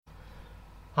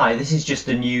Hi, this is just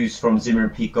the news from Zimmer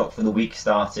and Peacock for the week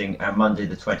starting Monday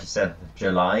the 27th of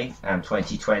July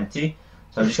 2020.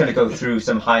 So I'm just going to go through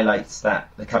some highlights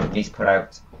that the company's put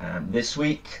out this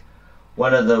week.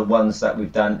 One of the ones that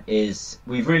we've done is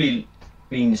we've really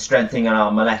been strengthening our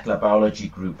molecular biology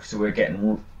group. So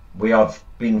we have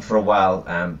been for a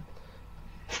while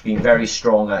been very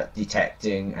strong at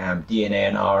detecting DNA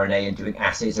and RNA and doing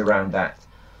assays around that.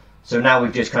 So now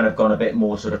we've just kind of gone a bit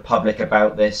more sort of public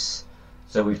about this.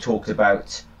 So we've talked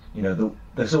about,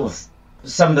 the sort of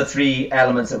some of the three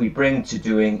elements that we bring to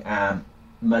doing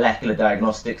molecular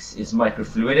diagnostics is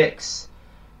microfluidics,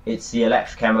 it's the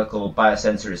electrochemical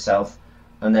biosensor itself,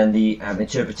 and then the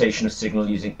interpretation of signal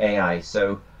using AI.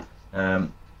 So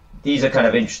these are kind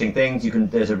of interesting things.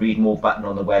 There's a read more button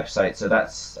on the website. So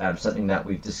that's something that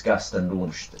we've discussed and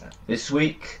launched this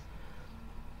week.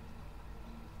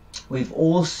 We've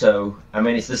also,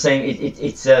 it's the same,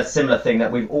 it's a similar thing that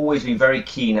we've always been very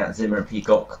keen at Zimmer and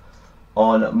Peacock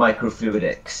on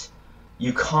microfluidics.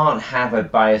 You can't have a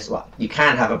you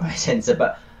can have a biosensor,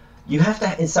 but you have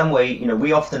to, in some way,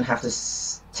 we often have to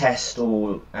test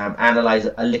or analyze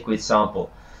a liquid sample.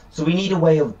 So we need a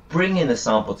way of bringing the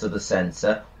sample to the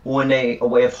sensor, or a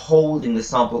way of holding the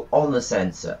sample on the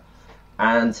sensor.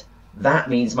 And that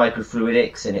means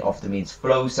microfluidics, and it often means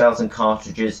flow cells and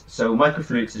cartridges. So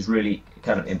microfluidics is really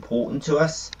kind of important to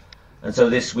us. And so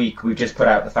this week we've just put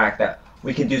out the fact that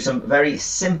we can do some very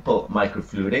simple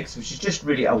microfluidics, which is just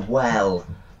really a well,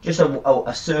 just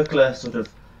a circular sort of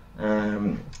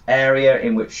area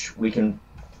in which we can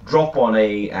drop on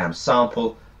a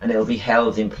sample and it'll be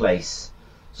held in place.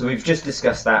 So we've just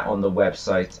discussed that on the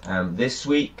website this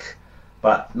week.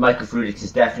 But microfluidics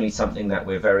is definitely something that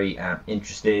we're very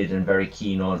interested and very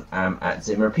keen on at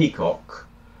Zimmer Peacock.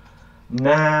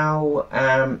 Now,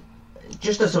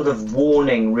 just a sort of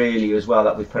warning really as well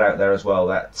that we've put out there as well,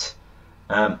 that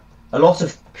a lot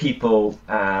of people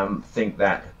think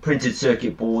that printed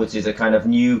circuit boards is a kind of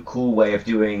new cool way of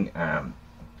doing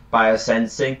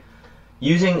biosensing.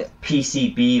 Using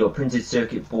PCB or printed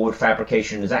circuit board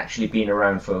fabrication has actually been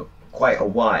around for quite a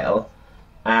while.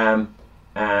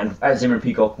 And at Zimmer and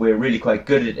Peacock, we're really quite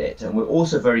good at it, and we're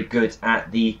also very good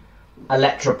at the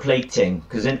electroplating,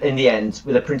 because in the end,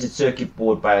 with a printed circuit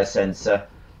board biosensor,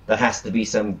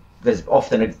 there's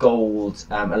often a gold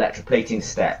electroplating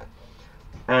step.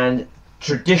 And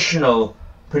traditional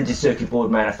printed circuit board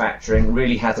manufacturing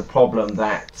really has a problem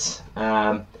that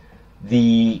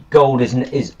the gold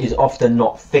is often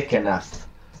not thick enough.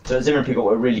 So at Zimmer and Peacock,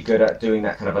 we're really good at doing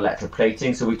that kind of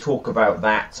electroplating. So we talk about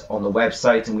that on the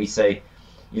website, and we say,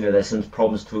 there's some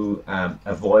problems to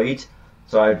avoid.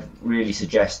 So I'd really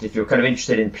suggest, if you're kind of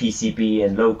interested in PCB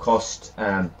and low-cost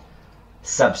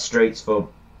substrates for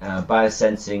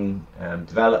biosensing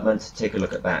development, take a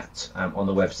look at that on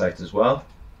the website as well.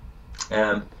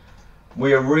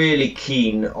 We are really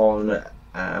keen on,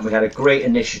 we had a great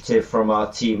initiative from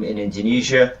our team in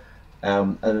Indonesia,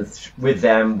 and with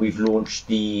them we've launched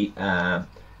the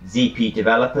ZP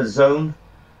Developer Zone.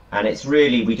 And it's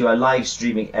really, we do a live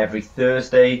streaming every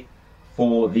Thursday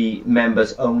for the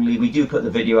members only. We do put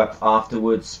the video up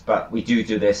afterwards, but we do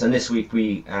this. And this week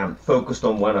we focused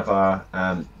on one of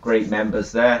our great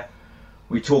members there.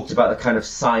 We talked about the kind of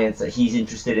science that he's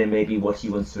interested in, maybe what he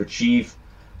wants to achieve.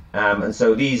 And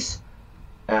so these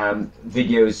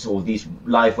videos, or these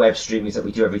live web streamings that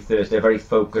we do every Thursday, are very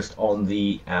focused on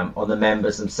the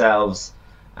members themselves.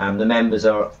 The members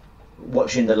are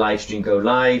watching the live stream go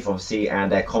live, obviously,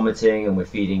 and they're commenting and we're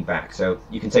feeding back. So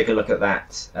you can take a look at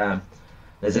that.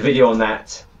 There's a video on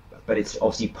that, but it's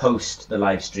obviously post the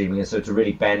live streaming, and so to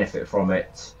really benefit from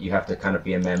it, you have to kind of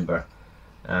be a member.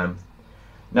 Now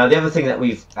the other thing that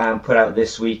we've put out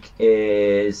this week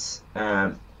is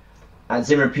at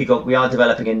Zimmer and Peacock, we are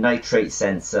developing a nitrate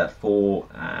sensor for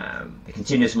the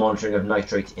continuous monitoring of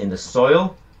nitrate in the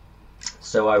soil.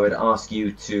 So I would ask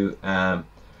you to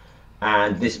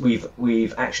and this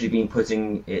we've actually been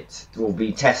putting it, we'll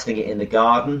be testing it in the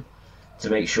garden to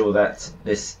make sure that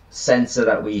this sensor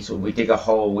that we dig a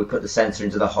hole, we put the sensor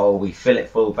into the hole, we fill it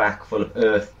full of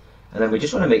earth, and then we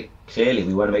just want to make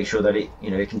sure that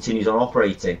it continues on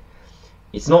operating.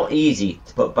 It's not easy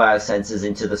to put biosensors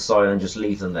into the soil and just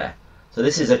leave them there. So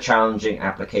this is a challenging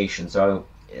application. So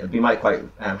you might quite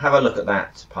have a look at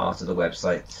that part of the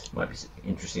website. It might be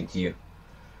interesting to you.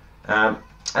 And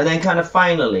then kind of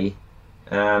finally,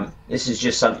 this is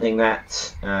just something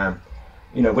that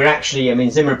we're actually,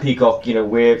 Zimmer and Peacock,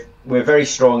 we're very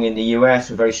strong in the US,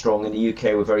 we're very strong in the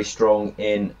UK, we're very strong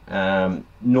in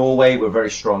Norway, we're very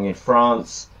strong in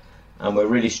France, and we're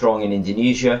really strong in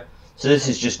Indonesia. So this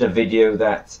is just a video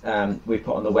that we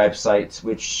put on the website,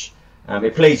 which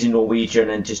It plays in Norwegian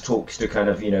and just talks to kind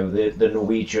of the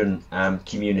Norwegian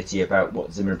community about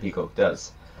what Zimmer and Peacock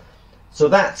does. So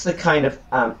that's the kind of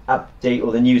update,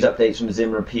 or the news updates from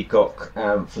Zimmer and Peacock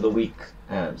for the week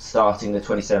starting the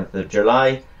 27th of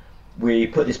July. We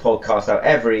put this podcast out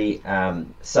every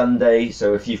Sunday,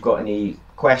 so if you've got any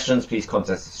questions, please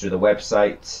contact us through the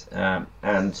website,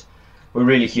 and we're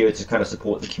really here to kind of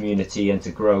support the community and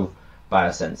to grow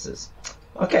biosensors.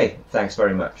 Okay, thanks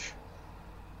very much.